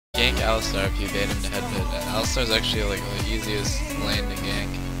Alistar if you bait him to headbutt. And Alistar's actually like the easiest lane to gank.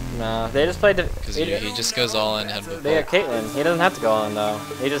 No, they just play. Because he just goes all in headbutt. They got Caitlyn. He doesn't have to go on though.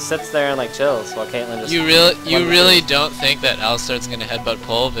 He just sits there and like chills while Caitlyn just. You really don't think that Alistar's gonna headbutt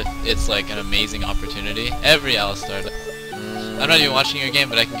pull if it's like an amazing opportunity? Every Alistar. I'm not even watching your game,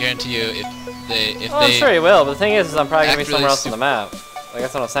 but I can guarantee you if they. I'm sure he will. But the thing is I'm probably gonna be somewhere else on the map. Like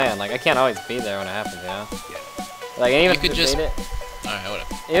that's what I'm saying. Like I can't always be there when it happens, you know. Like even if I bait it. Alright,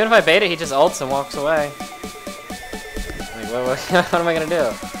 whatever. Even if I bait it, he just ults and walks away. Like what am I gonna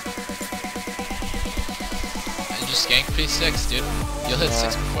do? Just gank P6, dude. You'll hit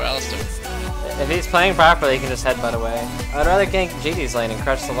 6 before Alistar. If he's playing properly, he can just headbutt away. I'd rather gank GD's lane and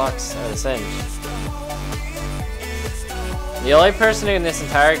crush the Lux or the Singe. The only person in this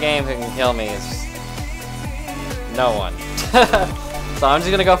entire game who can kill me is no one. So I'm just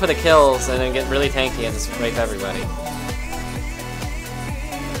gonna go for the kills and then get really tanky and just rape everybody.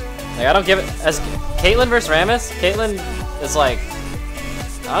 Like I don't give it as Caitlyn versus Rammus. Caitlyn is like.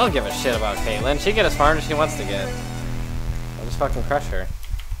 I don't give a shit about Caitlyn. She can get as far as she wants to get. I'll just fucking crush her.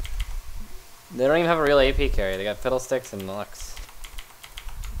 They don't even have a real AP carry. They got Fiddlesticks and Lux.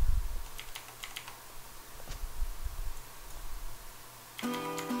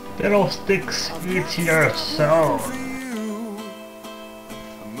 Fiddlesticks eat your soul.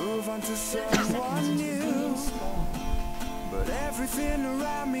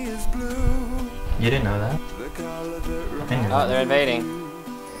 You didn't know that? Oh, they're invading.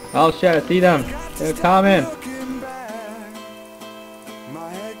 Oh shit, I see them. They're coming. Wow,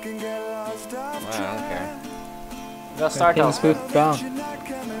 I don't care. Go start Killing Spook strong.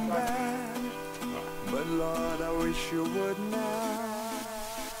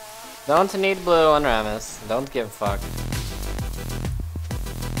 Don't need blue on Rammus. Don't give a fuck.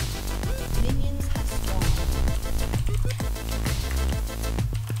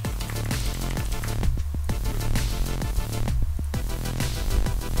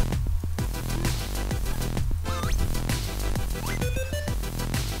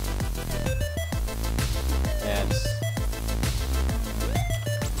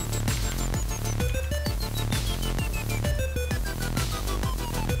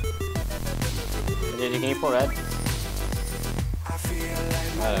 Dude, can you pull red?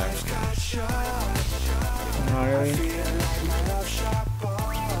 Whatever. Not really.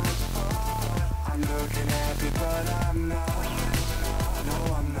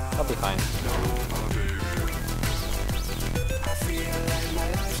 I'll be fine.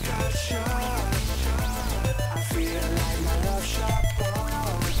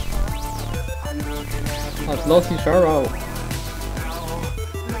 Oh, it's Loki Sharo.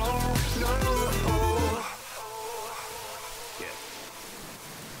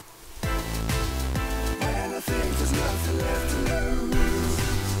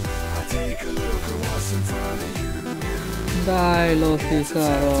 Die, Loki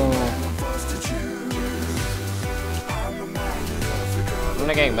Sharo. I'm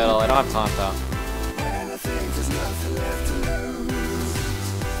gonna gank middle. I don't have taunt though.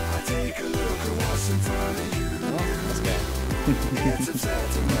 That's good.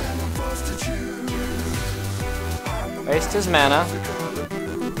 Waste his mana.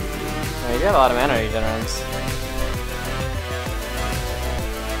 Oh, you do have a lot of mana regenerants.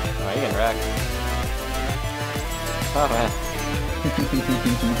 Oh, you can wreck. Oh man.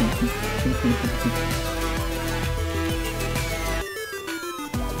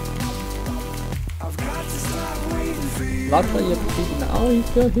 Lots of you people now. Oh, he's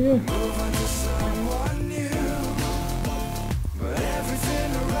still here.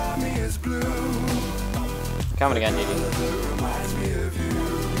 Coming again, DD.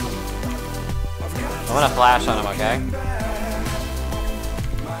 I'm gonna flash on him, okay?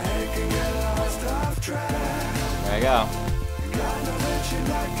 There you go.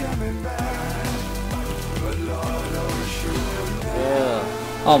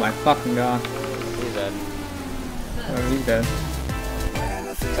 Yeah. Oh my fucking god. He's dead. Oh, he's dead.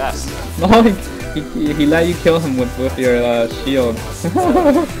 Best. No, he let you kill him with your shield.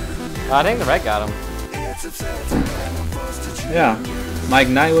 Oh, I think the red got him. Yeah. My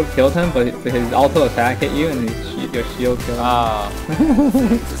ignite would have killed him, but his auto attack hit you and your shield killed him. Oh.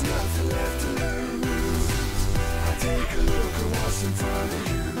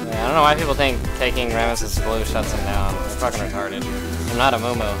 Yeah, I don't know why people think taking Rammus's blue shuts him down. They're fucking retarded. I'm not a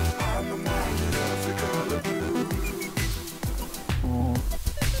Mumu.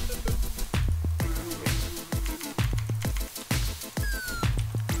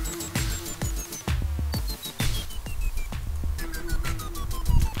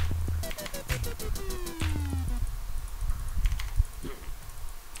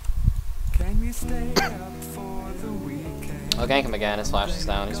 I'll gank him again. His flash is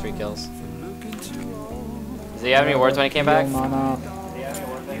down. He's 3 kills. Does he have any wards when he came back? Mana.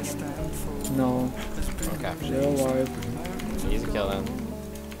 No. Okay. 0 wards. Easy kill then.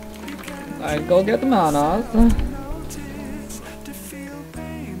 Alright, go get the manas.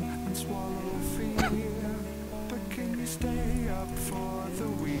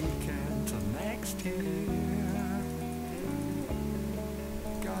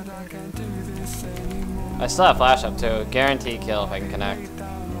 I still have flash up too. Guaranteed kill if I can connect.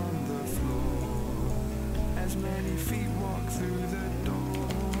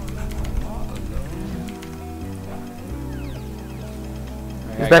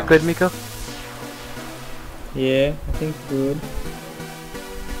 Is that good, Miko? Yeah, I think good.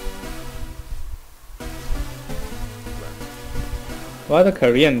 What are the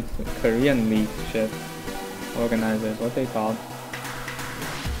Korean league shit organizers? What they called?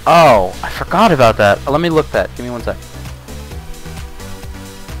 Oh, I forgot about that. Let me look that. Give me 1 sec.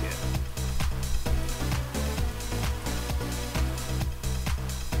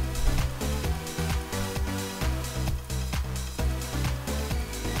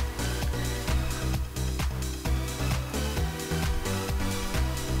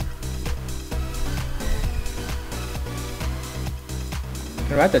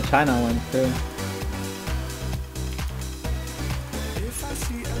 You're right, the China one too.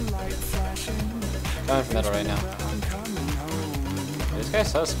 Going for middle right now. This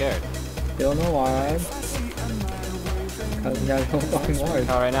guy's so scared. Still no ward. Cause he has no fucking ward.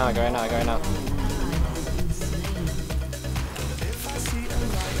 Go right now, I go right now, I go right now.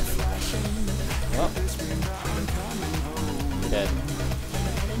 Oh. Dead.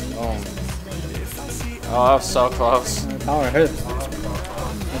 Oh. Oh, that was so close. The tower hurts.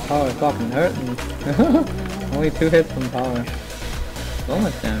 The tower fucking hurt me. Only 2 hits from tower. So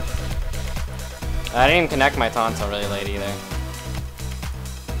much damage. I didn't even connect my taunt until really late either.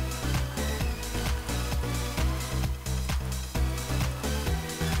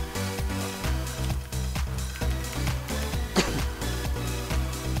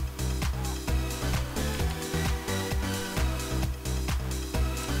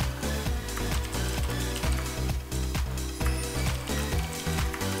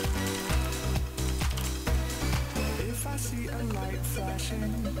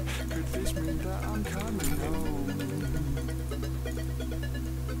 Could this mean that I'm coming home?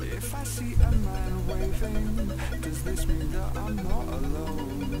 If I see a man waving, does this mean that I'm not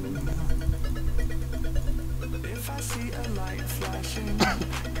alone? If I see a light flashing,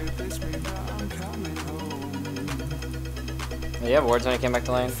 could this mean that I'm coming home? You have wards when he came back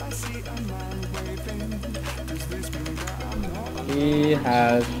to lane? If I see a man waving, does this mean that I'm not alone? He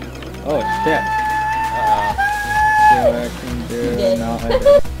has... Oh shit. Uh-oh. See what I can do now. I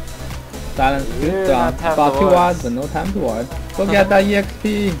did. Silence is done. About 2 wards, but no time to ward. Go get that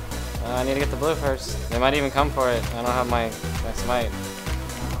EXP. I need to get the blue first. They might even come for it. I don't have my smite.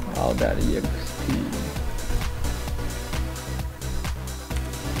 All that EXP.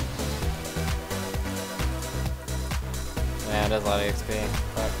 Yeah, it is a lot of XP.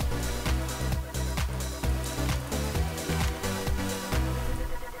 Fuck.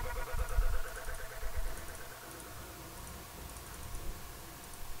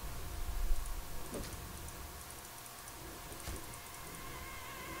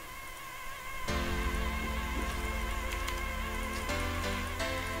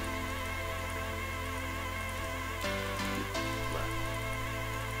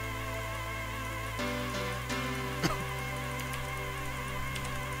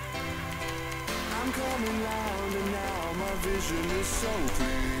 I'm coming round and now my vision is so clear.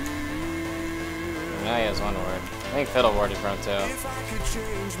 Now he has 1 ward. I think Fiddle warded from too. If I could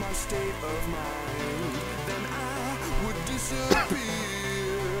change my state of mind, then I would disappear.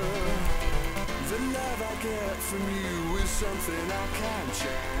 The love I get from you is something I can't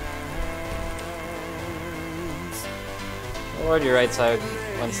chance. Ward your right side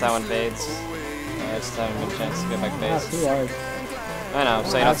once that one fades. Yeah, just have a good chance to get back to Ah, base. 2 wards. I know,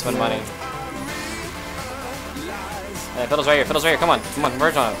 so you don't spend money. Hey, Fiddle's right here, Fiddle's right here, come on,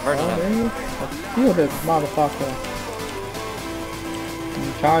 merge on him, merge on him. Really? Let's steal this motherfucker.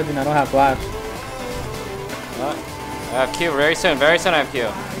 I'm charging, I don't have flash. I have Q very soon I have Q.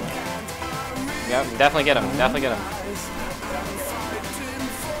 Yep, definitely get him, definitely get him.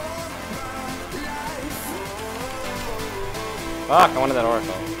 Fuck, I wanted that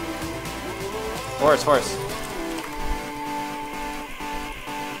Oracle. Force.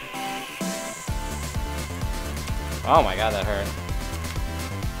 Oh my god, that hurt.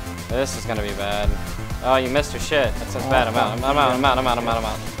 This is gonna be bad. Oh, you missed your shit. That's bad. I'm out.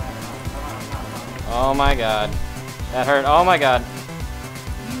 Oh my god. That hurt. Oh my god.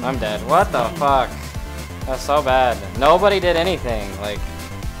 I'm dead. What the fuck? That's so bad. Nobody did anything. Like,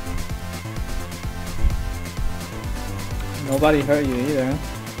 Nobody hurt you either.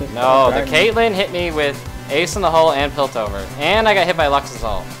 Just no, the dragon. Caitlyn hit me with Ace in the Hole and Piltover. And I got hit by Lux's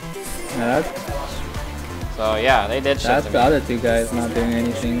ult. Yeah, So yeah, they did shit that's to the me. other two guys not doing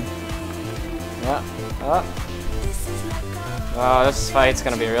anything. Yeah. Oh. Oh, this fight's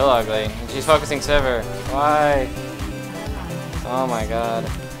gonna be real ugly. And she's focusing Sivir. Why? Oh my god.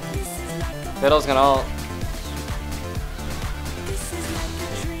 Fiddle's gonna ult.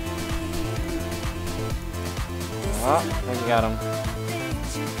 Oh, I think you got him.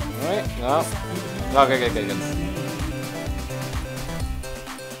 Wait, no. Oh, good.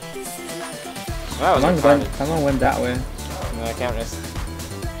 That was retarded. Someone went that way. No, I can't risk.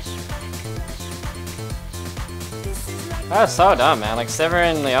 That was so dumb, man. Like, Sivir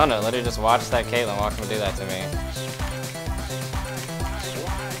and Leona literally just watched that Caitlyn walk and do that to me.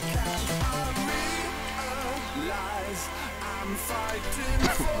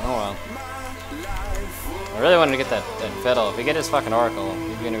 Oh well. I really wanted to get that fiddle. If we get his fucking Oracle,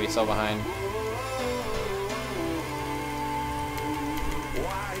 he's gonna be so behind.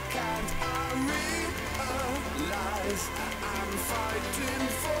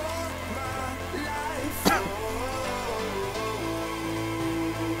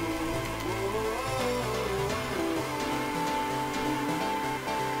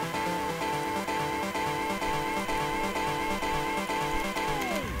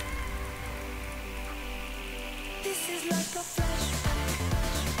 This is like a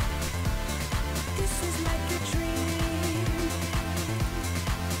flashback. This is like a dream.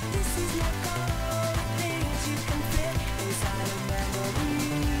 This is like all things you can fit inside a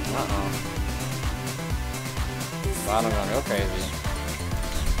memory. Uh-oh. Bottom gonna go crazy.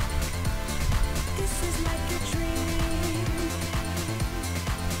 This is like a dream.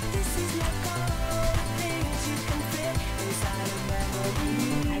 This is like all things you can fit inside a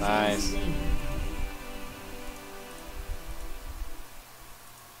memory. Nice.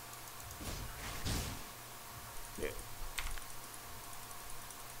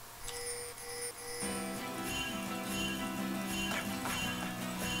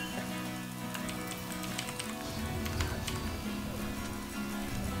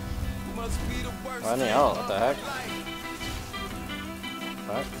 Why didn't he ult? What the heck?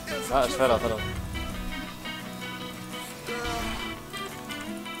 Fuck. Oh, it's Fiddle.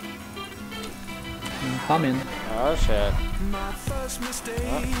 I'm coming. Oh shit. My first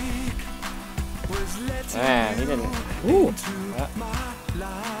mistake was letting Man, he didn't. Ooh.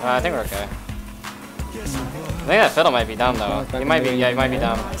 I think we're okay. I think that Fiddle might be dumb though. He might be, yeah, he might be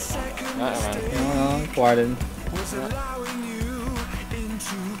dumb. Man. No, guarded. was allowing you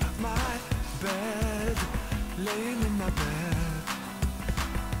into my bed, laying in my bed.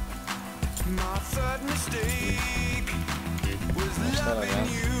 My third mistake was Fiddle loving again.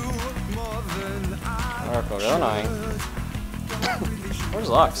 you more than I Oracle, real annoying. Where's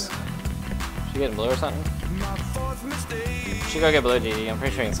Lux? She getting blue or something? My fourth mistake She go get blue, GD. I'm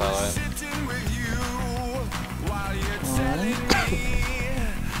pretty sure you can solo it. sitting with you while you're telling me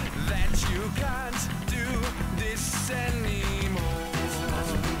that you can't do this anymore. This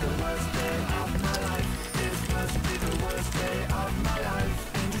must be the worst day of my life. This must be the worst day of my life.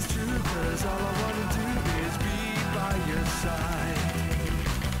 And it's true, 'cause all I wanna do is be by your side.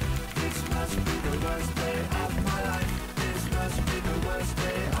 This must be the worst day of my life. This must be the worst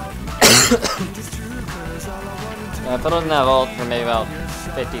day of my life. And it's true, 'cause all I wanna do Fiddle didn't have ult for maybe about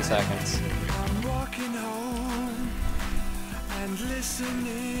 50 seconds.